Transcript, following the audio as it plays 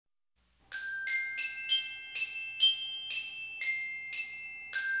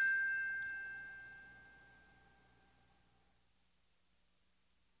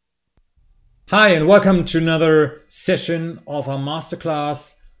Hi, and welcome to another session of our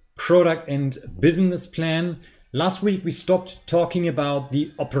masterclass Product and Business Plan. Last week we stopped talking about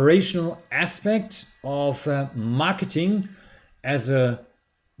the operational aspect of marketing as a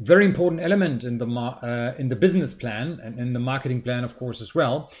very important element in the business plan and in the marketing plan, of course, as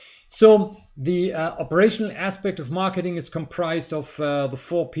well. So the operational aspect of marketing is comprised of the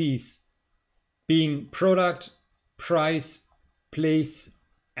 4 P's, being product, price, place,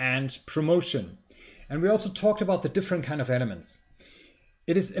 and promotion. And we also talked about the different kind of elements.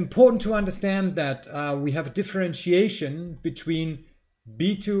 It is important to understand that we have a differentiation between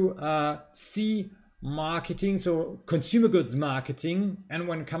B2C marketing, so consumer goods marketing, and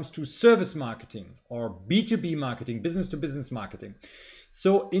when it comes to service marketing or B2B marketing, business to business marketing.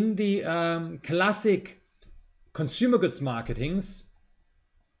 So in the classic consumer goods marketing,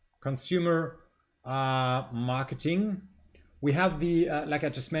 we have the, like I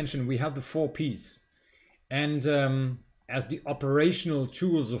just mentioned, we have the 4 P's. And as the operational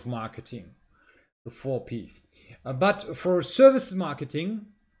tools of marketing, the 4 P's. But for service marketing,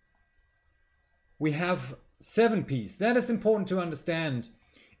 we have 7 P's. That is important to understand.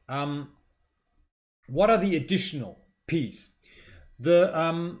 What are the additional P's?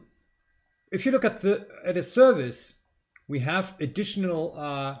 If you look at a service, we have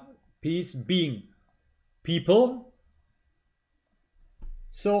additional P's being people.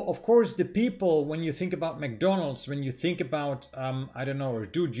 So, of course, the people, when you think about McDonald's, when you think about, I don't know, a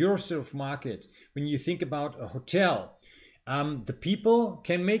do-it-yourself market, when you think about a hotel, the people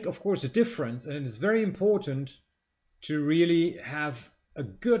can make, of course, a difference. And it is very important to really have a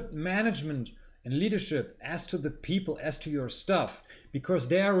good management and leadership as to the people, as to your staff, because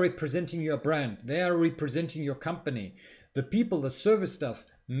they are representing your brand. They are representing your company. The people, the service staff,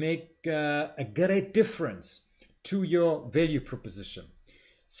 make a great difference to your value proposition.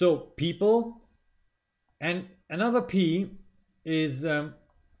 So people, and another P is the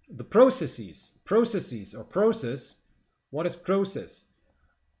processes. Processes or process. What is process?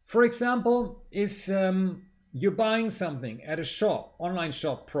 For example, if you're buying something at a shop, online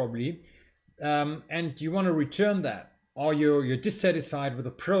shop probably, and you want to return that, or you're dissatisfied with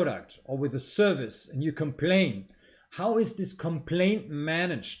a product or with a service and you complain, how is this complaint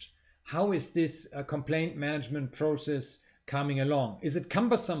managed? How is this complaint management process coming along? Is it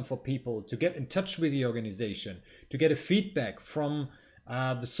cumbersome for people to get in touch with the organization, to get a feedback from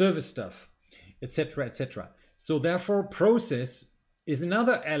the service staff, etc., etc.? So therefore, process is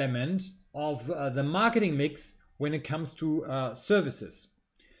another element of the marketing mix when it comes to services.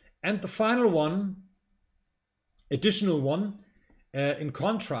 And the final one, additional one, in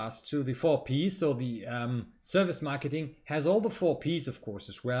contrast to the 4 P's, so the service marketing has all the 4 P's, of course,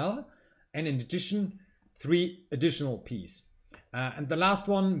 as well. And in addition, 3 additional P's. And the last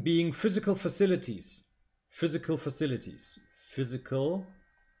one being physical facilities. Physical facilities. Physical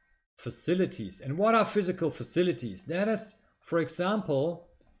facilities. And what are physical facilities? That is, for example,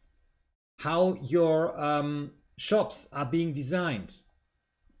 how your shops are being designed.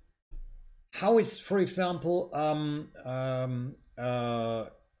 How is, for example,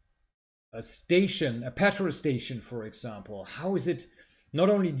 a station, a petrol station, for example, how is it not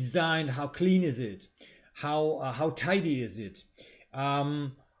only designed, how clean is it? How tidy is it?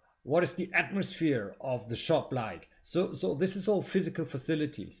 What is the atmosphere of the shop like? So this is all physical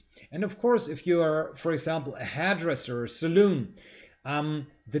facilities. And of course, if you are, for example, a hairdresser or a saloon,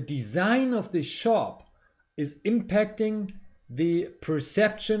 the design of the shop is impacting the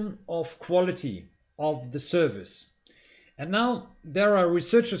perception of quality of the service. And now there are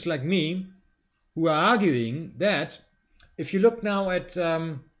researchers like me who are arguing that if you look now at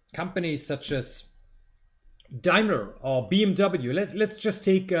companies such as Daimler or BMW, let's just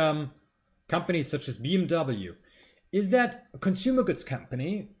take companies such as BMW. Is that a consumer goods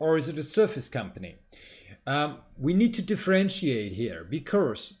company or is it a service company? We need to differentiate here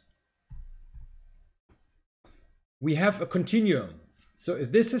because we have a continuum. So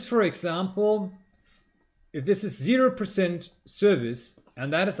if this is, for example, if this is 0% service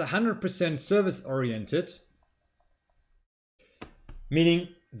and that is 100% service oriented, meaning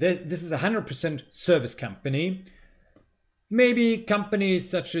this is a 100% service company. Maybe companies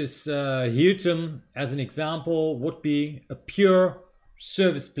such as Hilton, as an example, would be a pure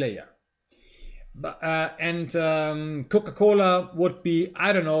service player. And Coca-Cola would be,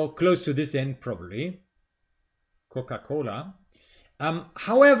 I don't know, close to this end probably. Coca-Cola.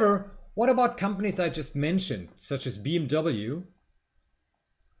 However, what about companies I just mentioned, such as BMW?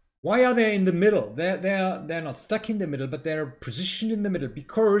 Why are they in the middle? They're not stuck in the middle, but they're positioned in the middle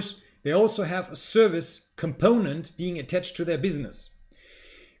because they also have a service component being attached to their business.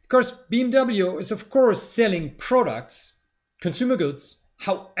 Because BMW is of course selling products, consumer goods.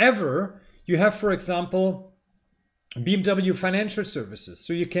 However, you have, for example, BMW Financial Services,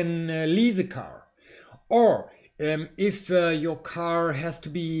 so you can lease a car. Or if your car has to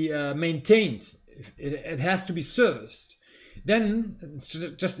be maintained, if it has to be serviced, then it's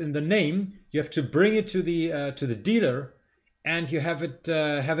just in the name, you have to bring it to the dealer, and you have it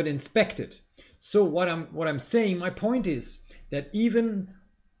inspected. So what I'm saying, my point is that even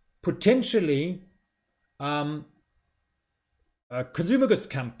potentially consumer goods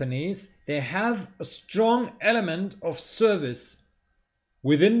companies, they have a strong element of service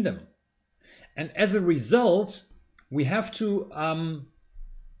within them, and as a result, we have to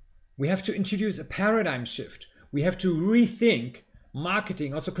introduce a paradigm shift. We have to rethink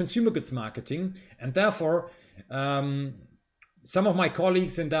marketing, also consumer goods marketing, and therefore some of my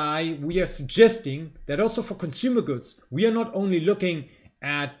colleagues and I, we are suggesting that also for consumer goods, we are not only looking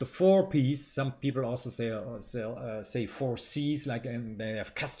at the 4 Ps. Some people also say 4 Cs, like they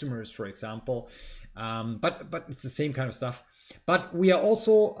have customers, for example, but it's the same kind of stuff. But we are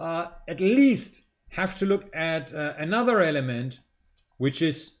also at least have to look at another element, which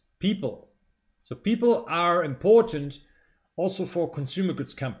is people. So people are important also for consumer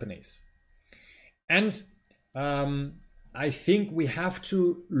goods companies. And I think we have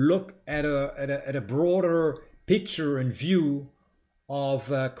to look at a broader picture and view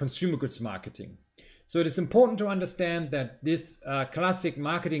of consumer goods marketing. So it is important to understand that this classic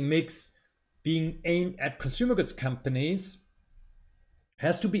marketing mix being aimed at consumer goods companies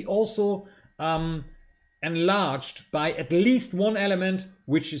has to be also enlarged by at least one element,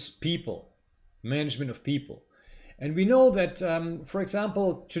 which is people. Management of people. And we know that, for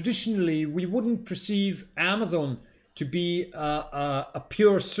example, traditionally we wouldn't perceive Amazon to be a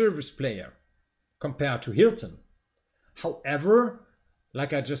pure service player compared to Hilton. However,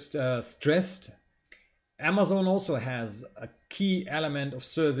 like I just stressed, Amazon also has a key element of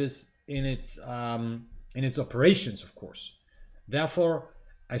service in its operations, of course. Therefore,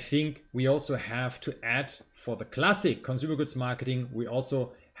 I think we also have to add, for the classic consumer goods marketing, we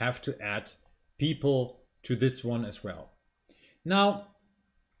also have to add people to this one as well. Now,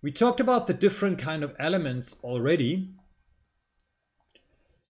 we talked about the different kind of elements already.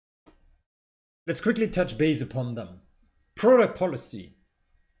 Let's quickly touch base upon them. Product policy.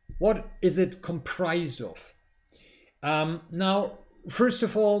 What is it comprised of? Now, first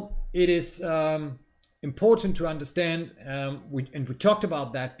of all, it is important to understand, and we talked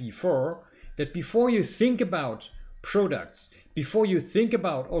about that before you think about products, before you think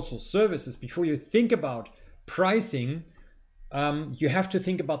about also services, before you think about pricing, you have to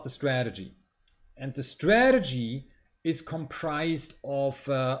think about the strategy. And the strategy is comprised of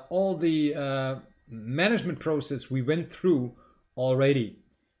all the management process we went through already.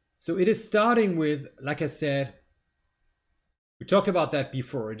 So it is starting with, like I said, we talked about that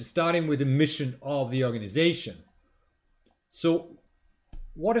before, it is starting with the mission of the organization. So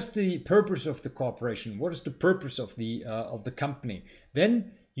what is the purpose of the corporation? What is the purpose of the company?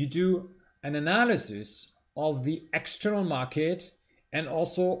 Then you do an analysis of the external market and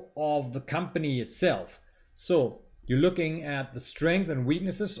also of the company itself. So you're looking at the strengths and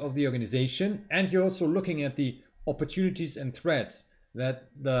weaknesses of the organization, and you're also looking at the opportunities and threats that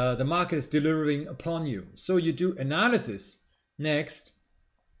the market is delivering upon you. So you do analysis next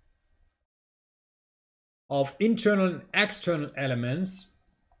of internal and external elements.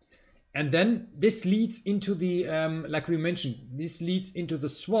 And then this leads into the, like we mentioned, this leads into the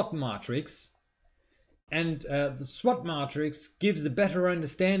SWOT matrix. And the SWOT matrix gives a better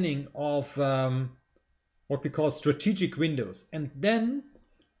understanding of what we call strategic windows. And then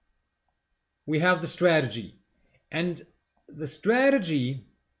we have the strategy. And the strategy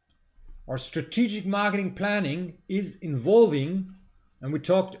or strategic marketing planning is involving, and we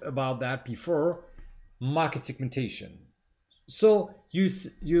talked about that before, market segmentation. So you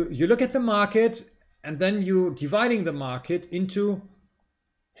look at the market, and then you're dividing the market into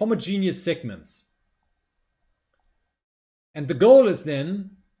homogeneous segments. And the goal is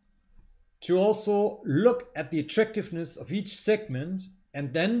then to also look at the attractiveness of each segment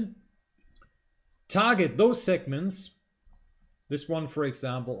and then target those segments, this one, for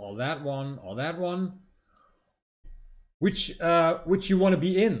example, or that one, which you want to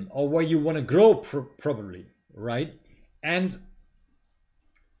be in or where you want to grow probably, right? And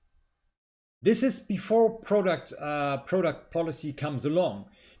this is before product policy comes along,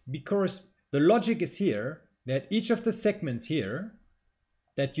 because the logic is here that each of the segments here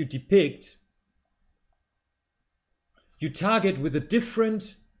that you depict, you target with a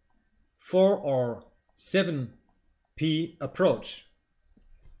different 4 or 7P approach.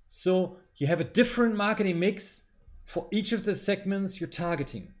 So you have a different marketing mix for each of the segments you're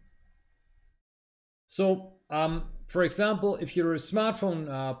targeting. So for example, if you're a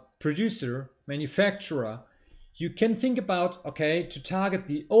smartphone producer, manufacturer, you can think about, okay, to target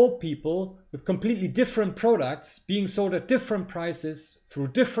the old people with completely different products being sold at different prices through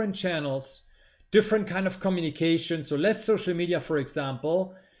different channels, different kind of communication, so less social media, for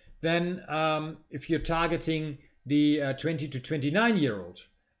example, than if you're targeting the 20 to 29-year-old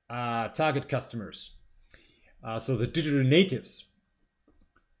target customers, so the digital natives.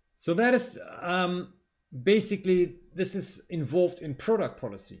 So that is basically, this is involved in product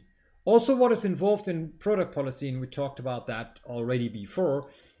policy. Also, what is involved in product policy, and we talked about that already before,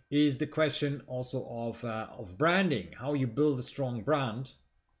 is the question also of branding, how you build a strong brand.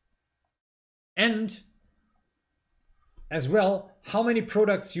 And as well, how many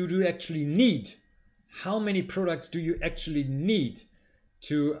products you do actually need. How many products do you actually need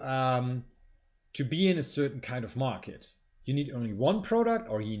to be in a certain kind of market? You need only one product,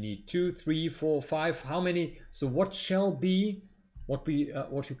 or you need 2, 3, 4, 5, how many? So what shall be what we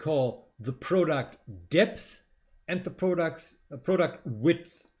call the product depth and the product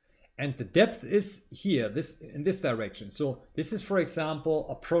width. And the depth is here, in this direction. So this is, for example,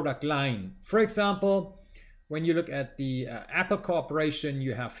 a product line. For example, when you look at the Apple Corporation,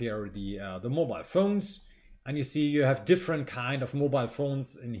 you have here the mobile phones, and you see you have different kind of mobile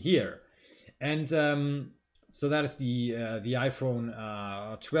phones in here. And so that is the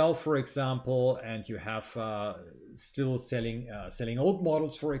iPhone 12, for example, and you have still selling old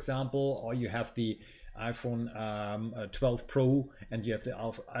models, for example, or you have the iPhone 12 Pro, and you have the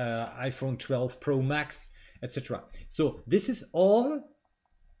iPhone 12 Pro Max, etc. So this is all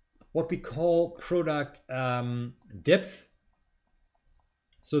what we call product depth.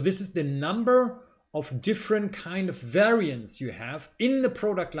 So this is the number of different kind of variants you have in the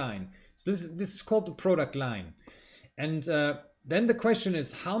product line. So this is called the product line. And then the question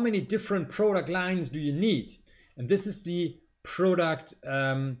is, how many different product lines do you need? And this is the product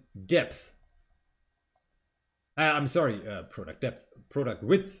depth. I'm sorry, product depth, product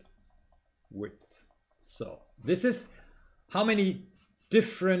width. So this is how many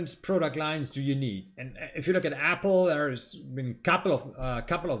different product lines do you need. And if you look at Apple, there's been a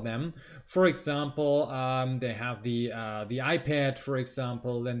couple of them. For example, they have the iPad, for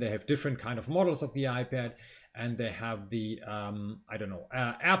example. Then they have different kind of models of the iPad, and they have the I don't know,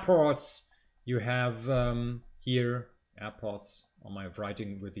 AirPods. You have here AirPods. On my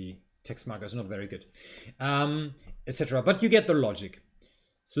writing with the text marker is not very good, etc. But you get the logic.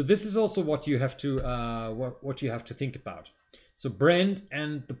 So this is also what you have to what you have to think about. So brand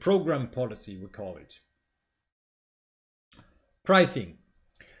and the program policy, we call it. Pricing.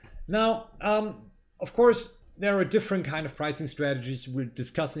 Now, of course, there are different kind of pricing strategies we'll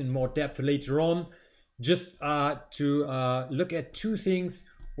discuss in more depth later on. Just to look at two things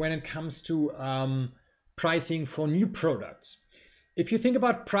when it comes to pricing for new products. If you think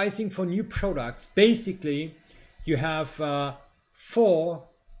about pricing for new products, basically you have 4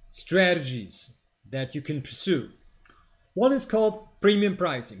 strategies that you can pursue. One is called premium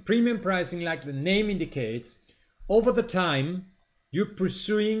pricing. Premium pricing, like the name indicates, over the time you're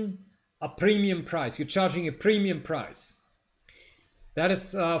pursuing a premium price. You're charging a premium price. That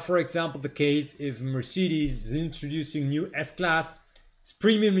is, for example, the case if Mercedes is introducing new S-Class. It's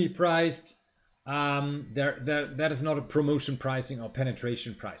premiumly priced. That is not a promotion pricing or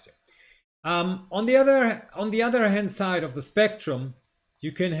penetration pricing. On the other hand side of the spectrum,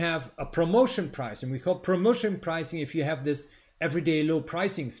 you can have a promotion pricing. We call promotion pricing if you have this everyday low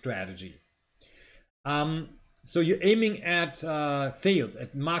pricing strategy. So you're aiming at sales,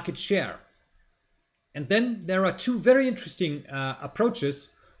 at market share. And then there are 2 very interesting approaches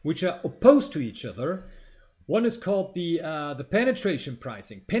which are opposed to each other. One is called the penetration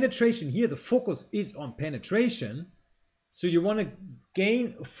pricing. Penetration, here the focus is on penetration. So you want to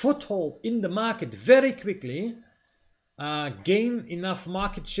gain a foothold in the market very quickly, gain enough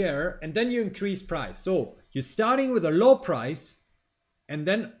market share, and then you increase price. So you're starting with a low price, and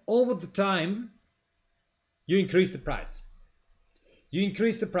then over the time you increase the price. You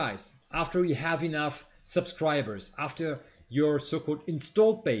increase the price after you have enough subscribers, after your so-called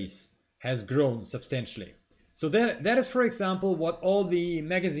installed base has grown substantially. So that is, for example, what all the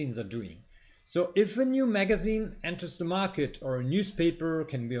magazines are doing. So if a new magazine enters the market, or a newspaper,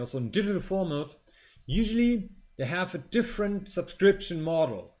 can be also in digital format, usually they have a different subscription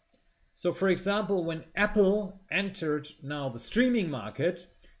model. So for example, when Apple entered now the streaming market,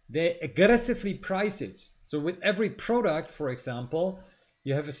 they aggressively price it. So with every product, for example,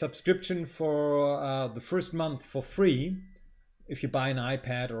 you have a subscription for the first month for free. if you buy an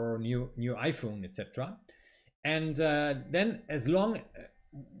iPad or a new iPhone, etc. And then as long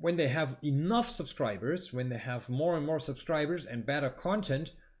when they have enough subscribers, when they have more and more subscribers and better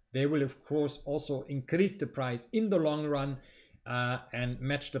content, they will of course also increase the price in the long run and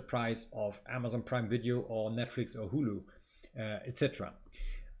match the price of Amazon Prime Video or Netflix or Hulu, etc.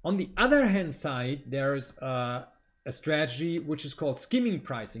 On the other hand side, there's a strategy which is called skimming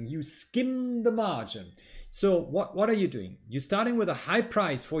pricing. You skim the margin. So what are you doing? You're starting with a high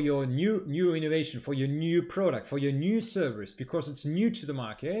price for your new innovation, for your new product, for your new service, because it's new to the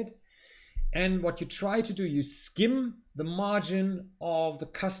market. And what you try to do, you skim the margin of the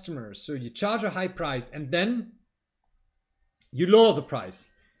customers. So you charge a high price and then you lower the price.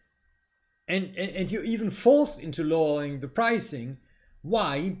 And you're even forced into lowering the pricing.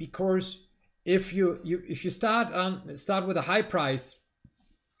 Why? Because if you start with a high price,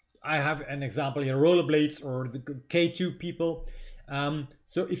 I have an example here, rollerblades or the K2 people.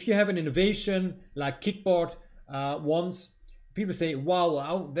 So if you have an innovation like kickboard ones, people say,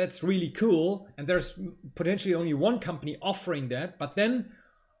 wow, that's really cool. And there's potentially only one company offering that. But then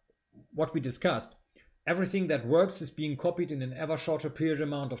what we discussed, everything that works is being copied in an ever shorter period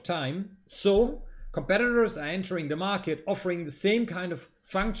amount of time. So competitors are entering the market offering the same kind of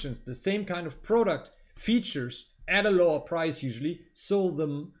functions, the same kind of product features at a lower price usually. So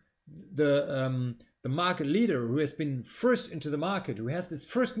the market leader who has been first into the market, who has this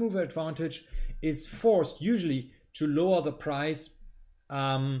first mover advantage, is forced usually to lower the price,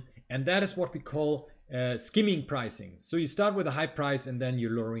 and that is what we call skimming pricing. So you start with a high price and then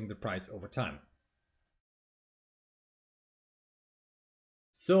you're lowering the price over time.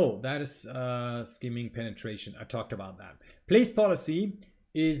 So that is skimming penetration. I talked about that. Place policy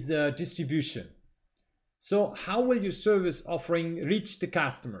is distribution. So how will your service offering reach the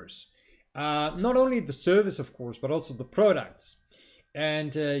customers? Not only the service, of course, but also the products.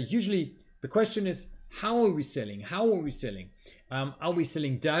 And usually the question is, how are we selling? How are we selling? Are we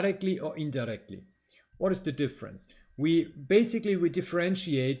selling directly or indirectly? What is the difference? We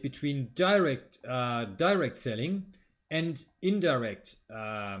differentiate between direct selling and indirect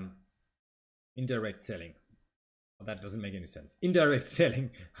selling. Well, that doesn't make any sense. Indirect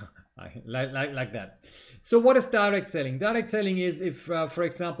selling, like that. So what is direct selling? Direct selling is if, for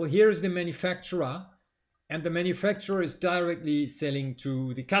example, here is the manufacturer, and the manufacturer is directly selling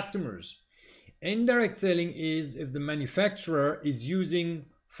to the customers. Indirect selling is if the manufacturer is using,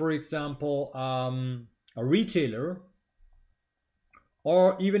 for example, a retailer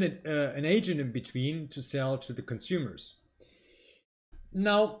or even an agent in between to sell to the consumers.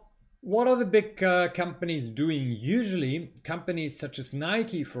 Now, what are the big companies doing? Usually, companies such as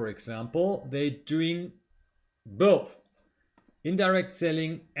Nike, for example, they're doing both indirect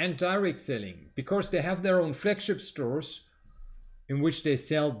selling and direct selling because they have their own flagship stores in which they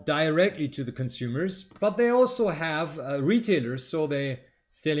sell directly to the consumers, but they also have retailers, so they're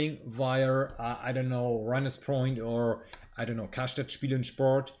selling via, I don't know, Runners Point or, I don't know, Karstadt Spiel und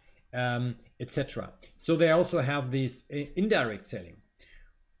Sport, etc. So they also have this indirect selling.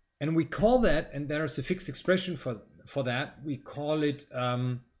 And we call that, and there's a fixed expression for that, we call it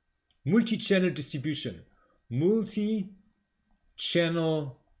multi-channel distribution.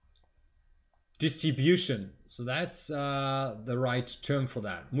 Multi-channel distribution. So that's the right term for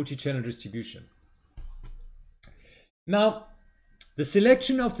that, multi-channel distribution. Now, the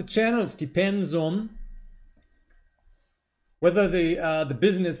selection of the channels depends on whether the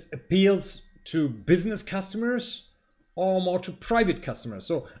business appeals to business customers or more to private customers.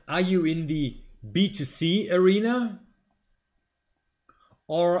 So are you in the B2C arena,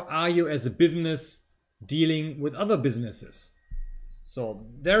 or are you as a business dealing with other businesses? So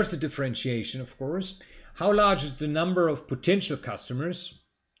there's a differentiation, of course. How large is the number of potential customers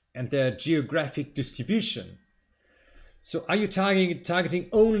and their geographic distribution? So are you targeting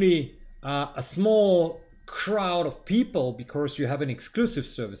only a small crowd of people because you have an exclusive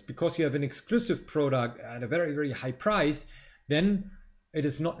service, because you have an exclusive product at a very, very high price? Then it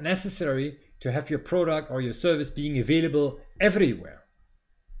is not necessary to have your product or your service being available everywhere.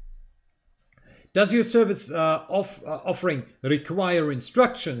 Does your service offering require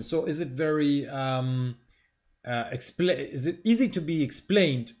instruction? So is it very is it easy to be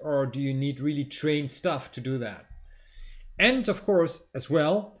explained, or do you need really trained staff to do that? And of course, as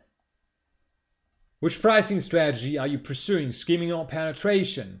well, which pricing strategy are you pursuing, skimming or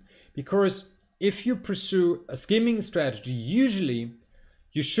penetration? Because if you pursue a skimming strategy, usually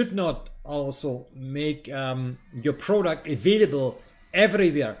you should not also make your product available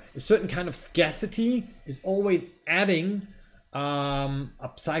everywhere. A certain kind of scarcity is always adding a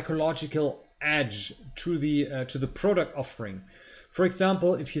psychological edge to the product offering. For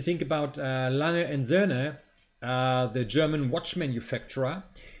example, if you think about Lange & Söhne, the German watch manufacturer,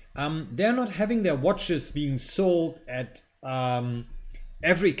 they're not having their watches being sold at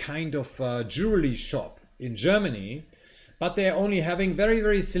every kind of jewelry shop in Germany, but they're only having very,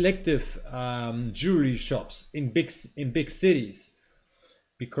 very selective jewelry shops in big cities,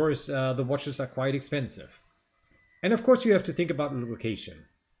 because the watches are quite expensive. And of course, you have to think about the location.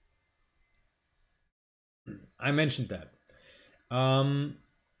 I mentioned that.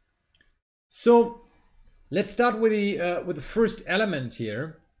 So let's start with the first element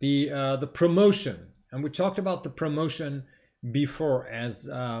here, the promotion. And we talked about the promotion before as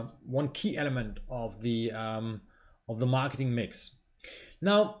one key element of the marketing mix.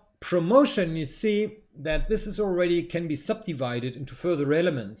 Now, promotion, you see that this is already can be subdivided into further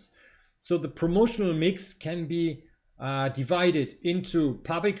elements. So the promotional mix can be divided into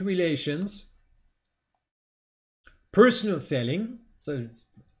public relations, personal selling. So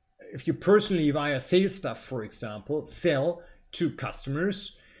if you personally, via sales staff, for example, sell to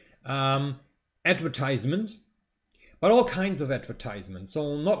customers, advertisement, but all kinds of advertisement.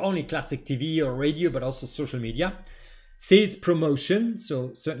 So not only classic TV or radio, but also social media. Sales promotion,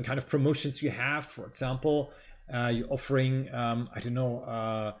 so certain kind of promotions you have. For example, you're offering, I don't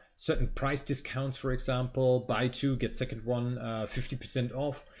know, certain price discounts, for example, buy two, get second one, 50%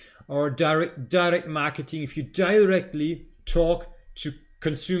 off. Or direct marketing, if you directly talk to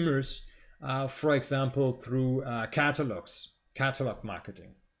consumers, for example, through catalog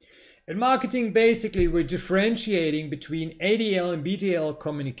marketing. In marketing, basically, we're differentiating between ATL and BTL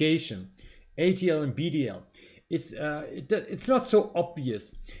communication. ATL and BTL. It's not so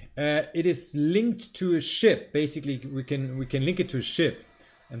obvious. It is linked to a ship. Basically, we can link it to a ship.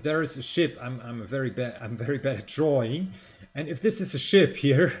 And there is a ship. I'm very bad at drawing. And if this is a ship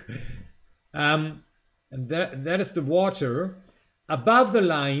here, and that is the water. Above the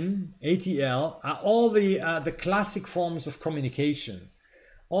line, ATL, are all the classic forms of communication.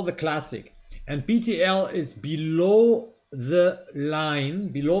 All the classic. And BTL is below the line.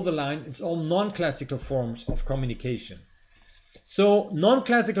 Below the line, it's all non-classical forms of communication. So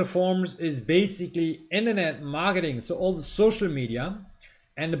non-classical forms is basically internet marketing. So all the social media.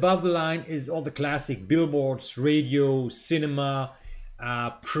 And above the line is all the classic billboards, radio, cinema,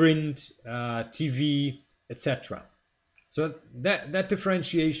 print, TV, etc. So that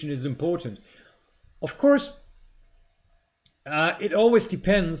differentiation is important. Of course, it always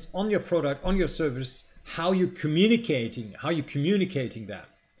depends on your product, on your service, how you're communicating that.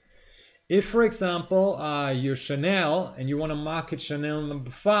 If, for example, you're Chanel and you want to market Chanel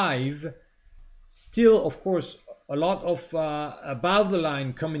number 5, still, of course, a lot of above the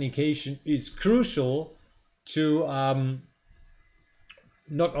line communication is crucial to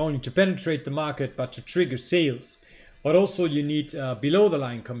not only to penetrate the market, but to trigger sales. But also you need below the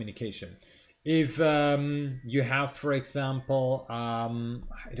line communication. If you have, for example,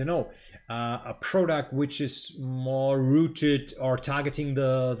 I don't know, a product which is more rooted or targeting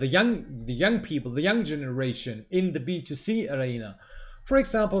the young people, the young generation in the B2C arena, for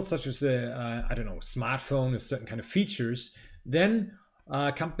example, such as a, I don't know, smartphone or certain kind of features, then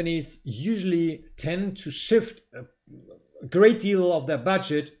companies usually tend to shift a great deal of their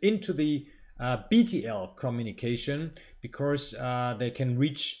budget into the BTL communication, because they can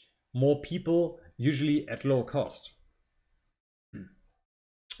reach more people, usually at low cost.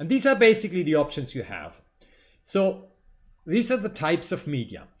 And these are basically the options you have. So these are the types of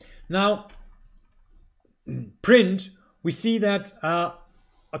media. Now, print, we see that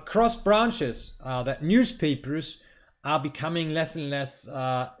across branches, that newspapers are becoming less and less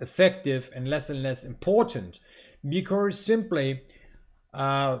effective and less important, because simply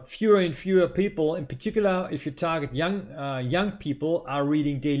fewer and fewer people, in particular if you target young people, are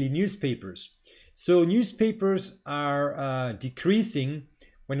reading daily newspapers. So newspapers are decreasing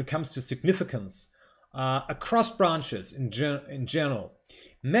when it comes to significance across branches in general.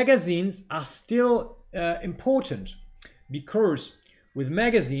 Magazines are still important, because with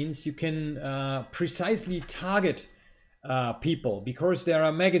magazines you can precisely target people, because there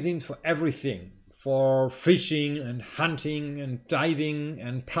are magazines for everything. For fishing and hunting and diving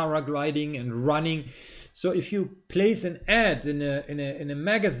and paragliding and running. So if you place an ad in a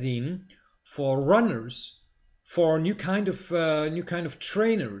magazine for runners, for new kind of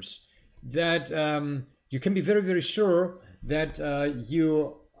trainers, that you can be very, very sure that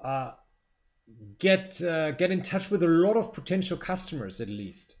you get in touch with a lot of potential customers, at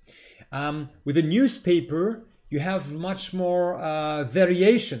least. With a newspaper, you have much more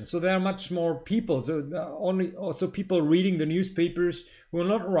variation. So there are much more people. So only also people reading the newspapers who are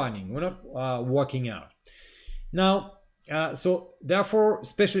not running, who are not working out. Now, so therefore,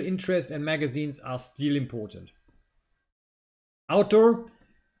 special interest and magazines are still important. Outdoor,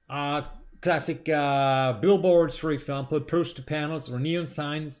 classic billboards, for example, poster panels or neon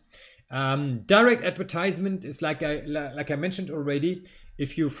signs. Direct advertisement is like I mentioned already.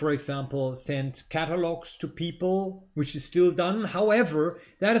 If you, for example, send catalogs to people, which is still done. However,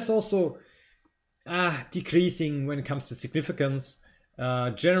 that is also decreasing when it comes to significance,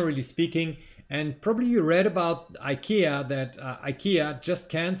 generally speaking. And probably you read about IKEA, that IKEA just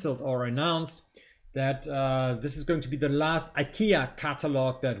cancelled or announced that this is going to be the last IKEA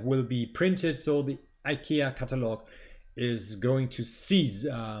catalog that will be printed. So the IKEA catalog is going to cease,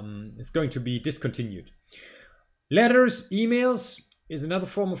 is going to be discontinued. Letters, emails is another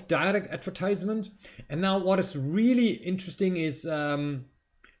form of direct advertisement. And now what is really interesting is in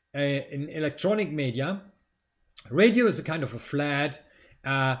electronic media, radio is a kind of a flat.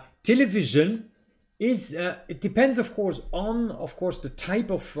 Television is, it depends of course on the type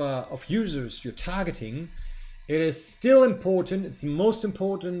of users you're targeting. It is still important. It's the most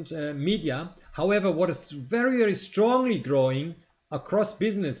important media. However, what is very, very strongly growing across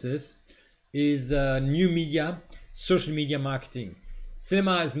businesses is new media, social media marketing.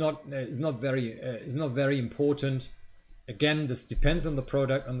 Cinema is not very important. Again, this depends on the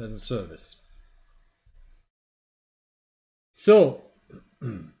product and the service. So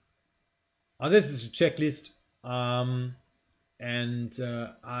this is a checklist, and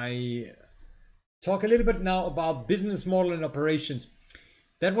I talk a little bit now about business model and operations.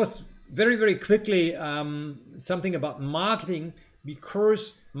 That was very, very quickly something about marketing,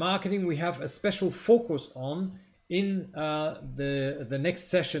 because marketing we have a special focus on in the next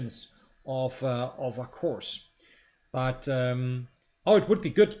sessions of our course. But it would be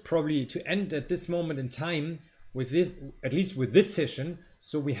good probably to end at this moment in time with this, at least with this session.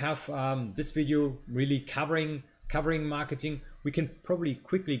 So we have this video really covering marketing. We can probably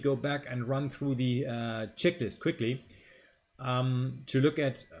quickly go back and run through the checklist quickly to look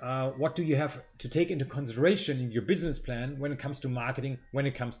at what do you have to take into consideration in your business plan when it comes to marketing, when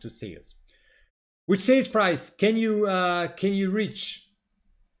it comes to sales. Which sales price can you reach?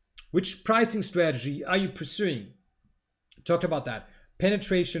 Which pricing strategy are you pursuing? Talked about that.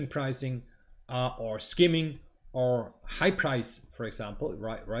 Penetration pricing or skimming or high price, for example,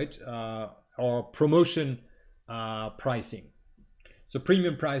 right? Or promotion pricing. So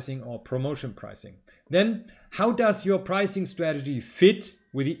premium pricing or promotion pricing. Then how does your pricing strategy fit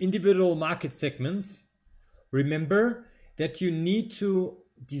with the individual market segments? Remember that you need to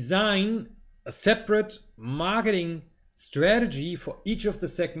design a separate marketing strategy for each of the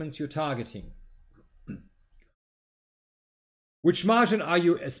segments you're targeting. Which margin are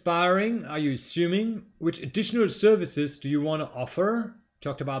you aspiring? Are you assuming? Which additional services do you want to offer?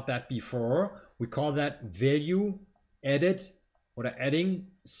 Talked about that before. We call that value added or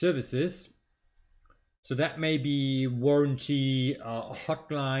adding services. So that may be warranty, a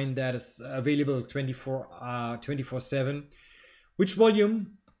hotline that is available 24/7. Which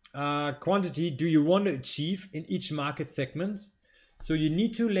volume, quantity do you want to achieve in each market segment? So you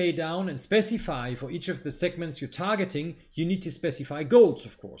need to lay down and specify for each of the segments you're targeting. You need to specify goals,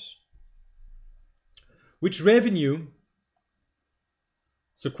 of course. Which revenue,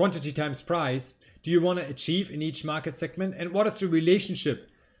 so quantity times price, do you want to achieve in each market segment? And what is the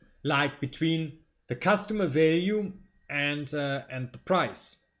relationship like between the customer value and the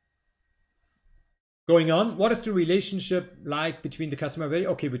price? Going on, what is the relationship like between the customer value?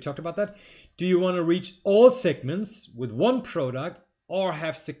 Okay, we talked about that. Do you want to reach all segments with one product or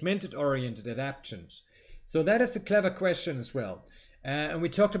have segmented oriented adaptations? So that is a clever question as well. And we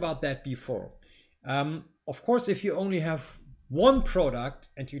talked about that before. Of course, if you only have one product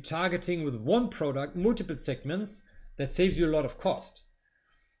and you're targeting with one product multiple segments, that saves you a lot of cost.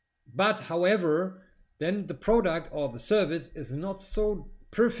 But however, then the product or the service is not so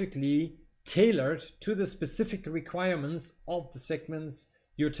perfectly tailored to the specific requirements of the segments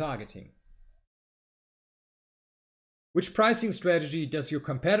you're targeting. Which pricing strategy does your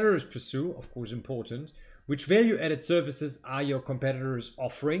competitors pursue? Of course, important. Which value-added services are your competitors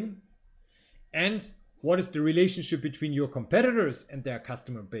offering? And what is the relationship between your competitors and their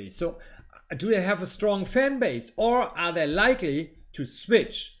customer base? So do they have a strong fan base, or are they likely to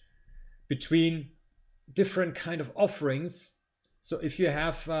switch between different kind of offerings? So if you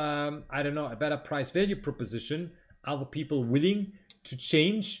have, I don't know, a better price value proposition, are the people willing to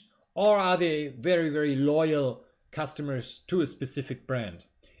change, or are they very, very loyal customers to a specific brand?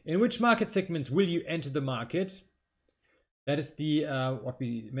 In which market segments will you enter the market? That is the what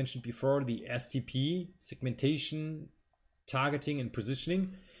we mentioned before, the STP, segmentation, targeting and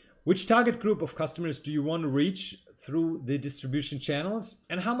positioning. Which target group of customers do you want to reach through the distribution channels,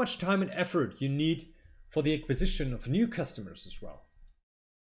 and how much time and effort you need for the acquisition of new customers as well?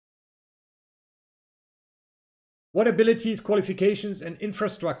 What abilities, qualifications, and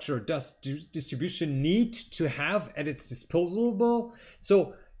infrastructure does distribution need to have at its disposal?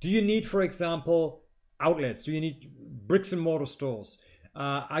 So do you need, for example, outlets? Do you need bricks and mortar stores?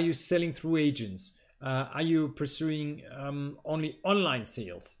 Are you selling through agents? Are you pursuing only online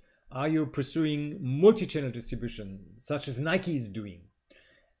sales? Are you pursuing multi-channel distribution, such as Nike is doing?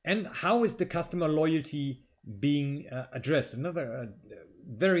 And how is the customer loyalty being addressed? Another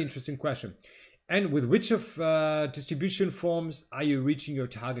very interesting question. And with which of distribution forms are you reaching your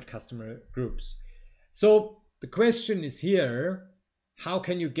target customer groups? So the question is here, how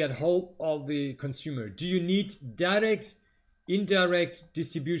can you get hold of the consumer? Do you need direct, indirect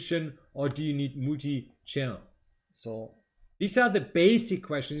distribution, or do you need multi-channel? So these are the basic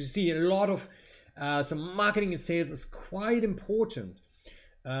questions. You see a lot of some marketing and sales is quite important.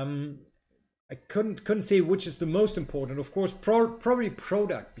 I couldn't say which is the most important. Of course, probably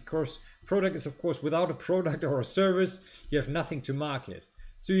product, because product is, of course, without a product or a service, you have nothing to market.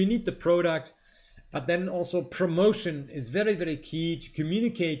 So you need the product, but then also promotion is very, very key to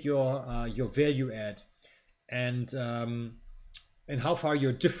communicate your value add and how far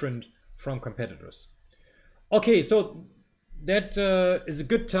you're different from competitors. Okay, so that is a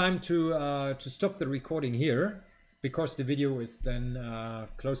good time to stop the recording here, because the video is then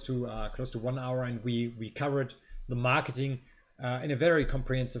close to 1 hour, and we covered the marketing in a very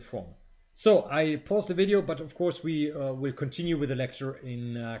comprehensive form. So I paused the video, but of course we will continue with the lecture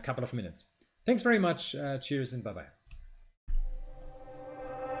in a couple of minutes. Thanks very much. Cheers and bye-bye.